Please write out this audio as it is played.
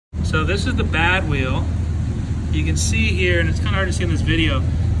So this is the bad wheel. You can see here, and it's kind of hard to see in this video,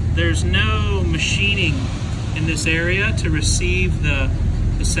 there's no machining in this area to receive the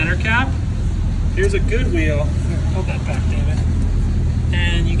center cap. Here's a good wheel. Here, hold that back, David.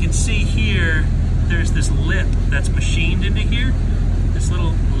 And you can see here, there's this lip that's machined into here, this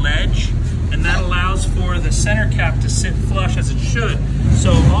little ledge, and that allows for the center cap to sit flush as it should.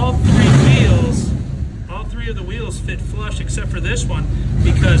 So all three of the wheels fit flush except for this one,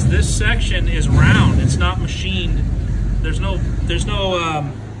 because this section is round. It's not machined. There's no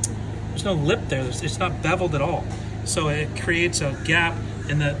lip there. It's not beveled at all. So it creates a gap,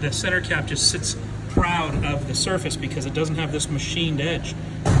 and the center cap just sits proud of the surface because it doesn't have this machined edge.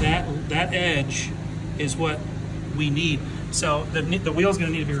 That edge is what we need. So the wheel's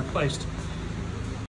going to need to be replaced.